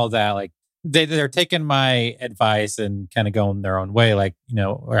after all that, like they're taking my advice and kind of going their own way, like,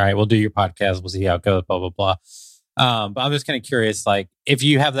 all right, we'll do your podcast. We'll see how it goes, blah, blah, blah. But I'm just kind of curious, like, if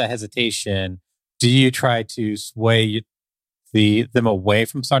you have that hesitation, do you try to sway them away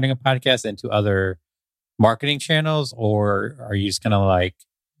from starting a podcast into other marketing channels, or are you just kind of like,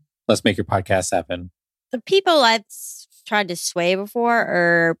 let's make your podcast happen? The people I've tried to sway before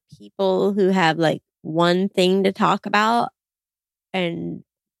are people who have like one thing to talk about and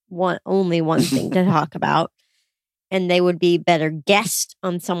only one thing to talk about, and they would be better guests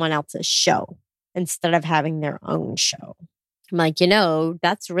on someone else's show instead of having their own show. I'm like,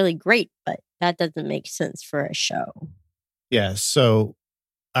 that's really great, but that doesn't make sense for a show. Yeah. So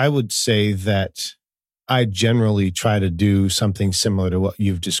I would say that I generally try to do something similar to what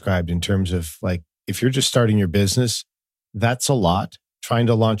you've described in terms of like, if you're just starting your business, that's a lot. Trying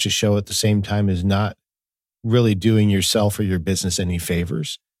to launch a show at the same time is not really doing yourself or your business any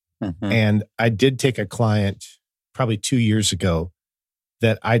favors. Mm-hmm. And I did take a client probably 2 years ago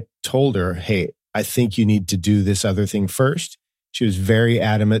that I told her, hey, I think you need to do this other thing first. She was very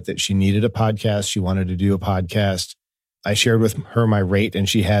adamant that she needed a podcast. She wanted to do a podcast. I shared with her my rate and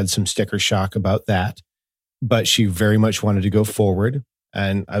she had some sticker shock about that, but she very much wanted to go forward.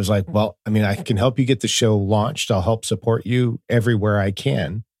 And I was like, well, I mean, I can help you get the show launched. I'll help support you everywhere I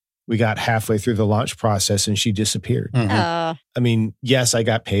can. We got halfway through the launch process and she disappeared. Mm-hmm. I mean, yes, I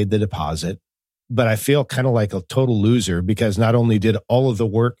got paid the deposit, but I feel kind of like a total loser because not only did all of the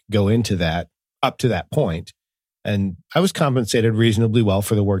work go into that up to that point, and I was compensated reasonably well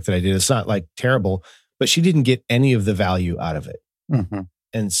for the work that I did. It's not like terrible, but she didn't get any of the value out of it. Mm-hmm.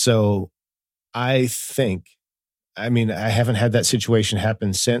 And so I think, I mean, I haven't had that situation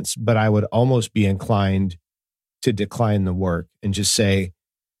happen since, but I would almost be inclined to decline the work and just say,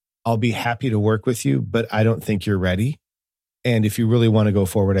 I'll be happy to work with you, but I don't think you're ready. And if you really want to go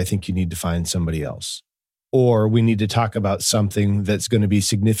forward, I think you need to find somebody else. Or we need to talk about something that's going to be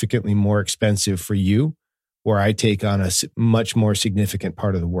significantly more expensive for you, where I take on a much more significant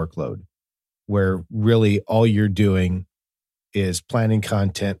part of the workload, where really all you're doing is planning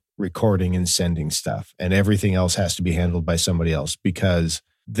content, recording and sending stuff, and everything else has to be handled by somebody else because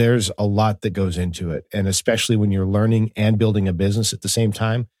there's a lot that goes into it. And especially when you're learning and building a business at the same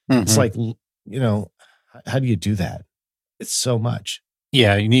time, it's like, how do you do that? It's so much.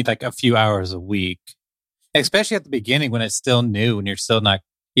 Yeah, you need like a few hours a week, especially at the beginning when it's still new and you're still not,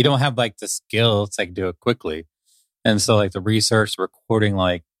 you don't have like the skill to like do it quickly. And so like the research, recording,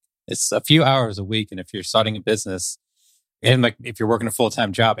 like it's a few hours a week. And if you're starting a business and like if you're working a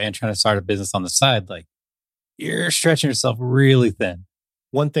full-time job and trying to start a business on the side, like you're stretching yourself really thin.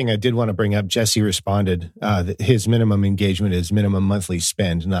 One thing I did want to bring up, Jesse responded that his minimum engagement is minimum monthly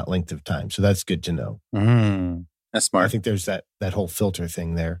spend, not length of time. So that's good to know. That's smart. I think there's that whole filter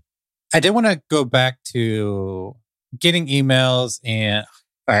thing there. I did want to go back to getting emails and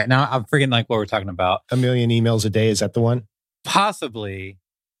all right, now I'm forgetting like what we're talking about. 1 million emails a day. Is that the one? Possibly.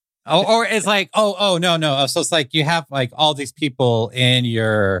 Oh, or it's like, no. So it's like you have like all these people in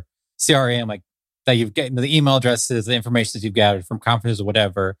your CRM, like that you've gotten the email addresses, the information that you've gathered from conferences or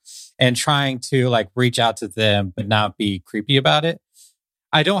whatever, and trying to like reach out to them, but not be creepy about it.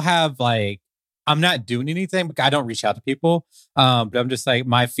 I don't have like, I'm not doing anything, but I don't reach out to people. But I'm just like,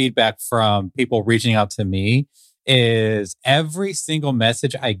 my feedback from people reaching out to me is every single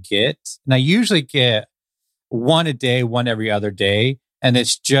message I get, and I usually get one a day, one every other day. And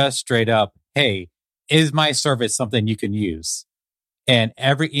it's just straight up, hey, is my service something you can use? And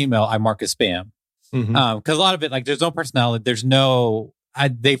every email I mark as spam. Because a lot of it, like there's no personality, there's no,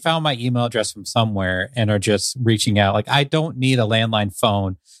 they found my email address from somewhere and are just reaching out. Like, I don't need a landline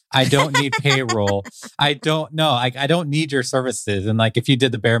phone. I don't need payroll. I don't know. I don't need your services. And like, if you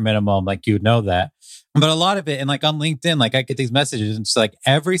did the bare minimum, like you would know that. But a lot of it, and like on LinkedIn, like I get these messages and it's like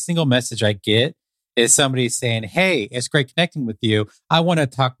every single message I get is somebody saying, hey, it's great connecting with you. I want to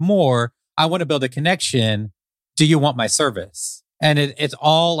talk more. I want to build a connection. Do you want my service? And it's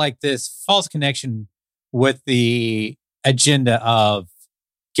all like this false connection with the agenda of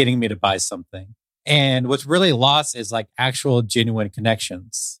getting me to buy something. And what's really lost is like actual genuine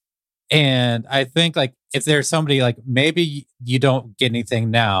connections. And I think like if there's somebody like maybe you don't get anything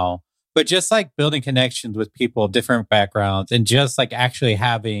now, but just like building connections with people of different backgrounds and just like actually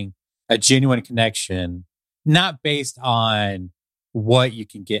having a genuine connection, not based on what you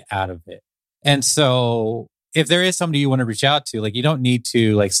can get out of it. And so if there is somebody you want to reach out to, like you don't need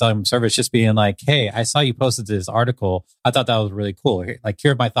to like sell them service, just being like, hey, I saw you posted this article. I thought that was really cool. Like,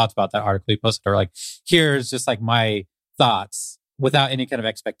 here are my thoughts about that article you posted. Or like, here's just like my thoughts without any kind of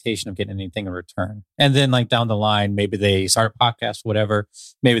expectation of getting anything in return. And then like down the line, maybe they start a podcast, whatever.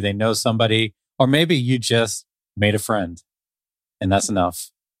 Maybe they know somebody, or maybe you just made a friend and that's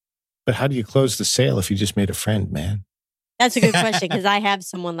enough. But how do you close the sale if you just made a friend, man? That's a good question because I have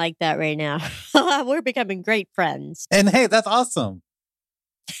someone like that right now. We're becoming great friends. And hey, that's awesome.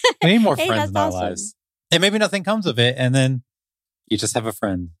 We need more Hey, friends in our that's awesome. lives. And maybe nothing comes of it. And then you just have a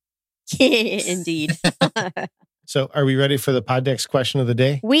friend. Indeed. So are we ready for the Poddex question of the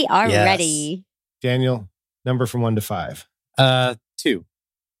day? We are Yes. ready. Daniel, number from 1 to 5. 2.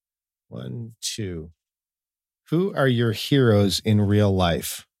 1, 2. Who are your heroes in real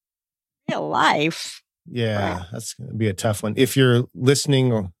life? Real life. Yeah, that's going to be a tough one. If you're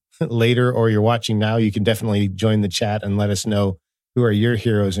listening or later or you're watching now, you can definitely join the chat and let us know who are your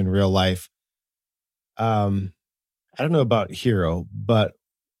heroes in real life. I don't know about hero, but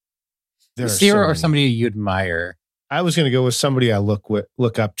there are Hero so or many. somebody you admire. I was going to go with somebody I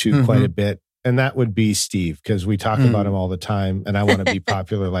look up to quite a bit, and that would be Steve, because we talk about him all the time, and I want to be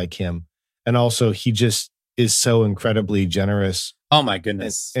popular like him. And also, he just is so incredibly generous. Oh my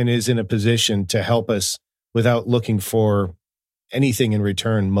goodness. And is in a position to help us without looking for anything in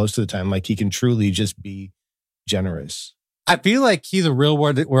return most of the time. Like he can truly just be generous. I feel like he's a real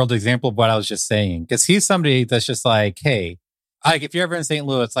world example of what I was just saying. Because he's somebody that's just like, hey, like if you're ever in St.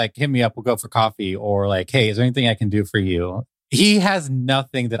 Louis, like hit me up, we'll go for coffee. Or like, hey, is there anything I can do for you? He has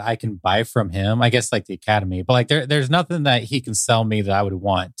nothing that I can buy from him. I guess like the Academy, but like there's nothing that he can sell me that I would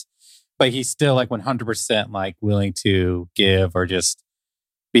want. But he's still like 100% like willing to give or just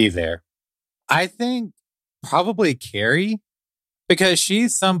be there. I think probably Carrie, because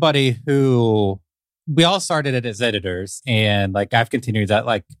she's somebody who we all started it as editors, and like I've continued that.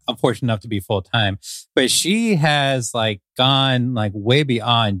 Like I'm fortunate enough to be full time, but she has like gone like way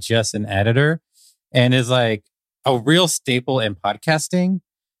beyond just an editor, and is like a real staple in podcasting.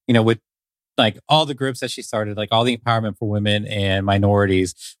 You know, with like all the groups that she started, like all the empowerment for women and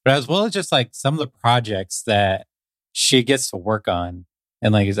minorities, but as well as just like some of the projects that she gets to work on.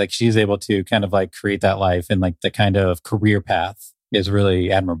 And like, it's like she's able to kind of like create that life, and like the kind of career path is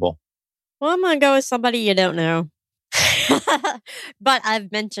really admirable. Well, I'm going to go with somebody you don't know. But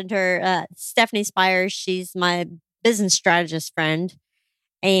I've mentioned her, Stephanie Spires. She's my business strategist friend.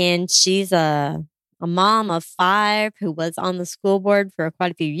 And she's a mom of 5 who was on the school board for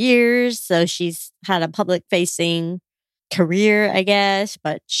quite a few years. So she's had a public facing career, I guess,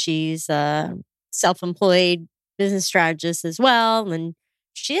 but she's a self-employed business strategist as well. And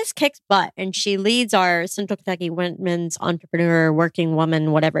she just kicks butt, and she leads our Central Kentucky Women's Entrepreneur Working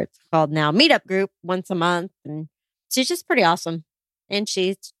Woman, whatever it's called now, meetup group once a month. And she's just pretty awesome. And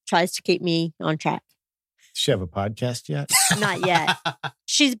she tries to keep me on track. Does she have a podcast yet? Not yet.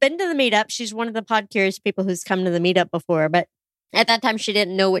 She's been to the meetup. She's one of the Podcurious people who's come to the meetup before, but at that time she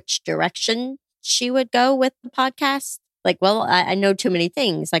didn't know which direction she would go with the podcast. Like, well, I know too many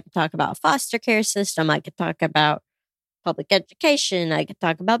things. I could talk about foster care system. I could talk about public education. I could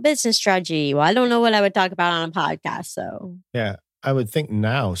talk about business strategy. Well, I don't know what I would talk about on a podcast. So yeah, I would think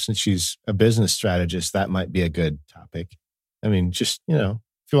now, since she's a business strategist, that might be a good topic. I mean, just, if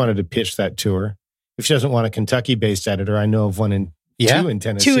you wanted to pitch that to her. If she doesn't want a Kentucky-based editor, I know of one two in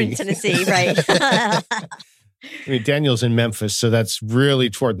Tennessee. 2 in Tennessee, right. I mean, Daniel's in Memphis, so that's really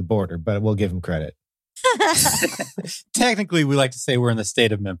toward the border, but we'll give him credit. Technically, we like to say we're in the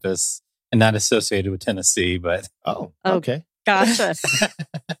state of Memphis and not associated with Tennessee, but... Oh, okay. Gotcha.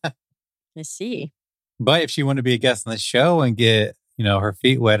 I see. But if she wanted to be a guest on the show and get, her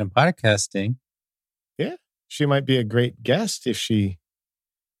feet wet in podcasting... Yeah, she might be a great guest if she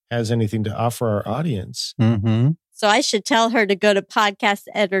has anything to offer our audience. Mm-hmm. So I should tell her to go to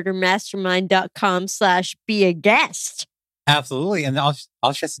podcasteditormastermind.com/be a guest. Absolutely. And all she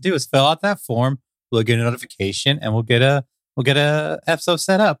has to do is fill out that form. We'll get a notification and we'll get a episode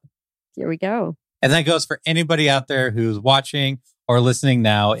set up. Here we go. And that goes for anybody out there who's watching or listening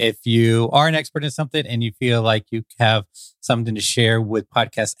now. If you are an expert in something and you feel like you have something to share with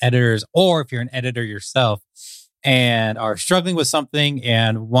podcast editors, or if you're an editor yourself and are struggling with something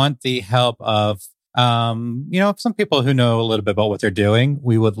and want the help of, some people who know a little bit about what they're doing,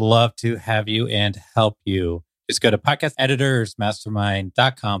 we would love to have you and help you. Just go to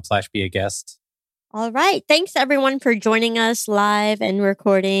podcasteditorsmastermind.com/be a guest. All right. Thanks everyone for joining us live and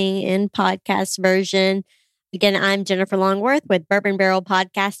recording in podcast version. Again, I'm Jennifer Longworth with Bourbon Barrel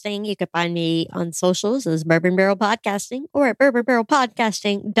Podcasting. You can find me on socials as Bourbon Barrel Podcasting or at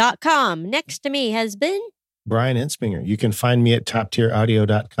bourbonbarrelpodcasting.com. Next to me has been Brian Ensminger. You can find me at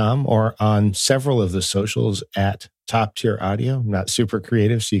toptieraudio.com or on several of the socials at Top Tier Audio. I'm not super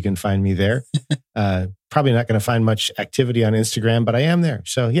creative, so you can find me there. Probably not going to find much activity on Instagram, but I am there.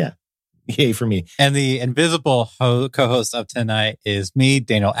 So yeah, yay for me. And the invisible co-host of tonight is me,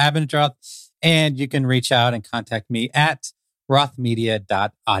 Daniel Abendroth. And you can reach out and contact me at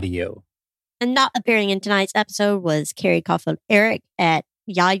rothmedia.audio. And not appearing in tonight's episode was Carrie Caulfield Eric at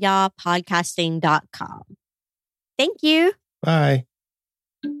yayapodcasting.com. Thank you. Bye.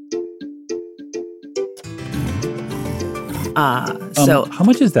 So how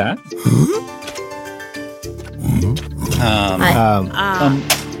much is that?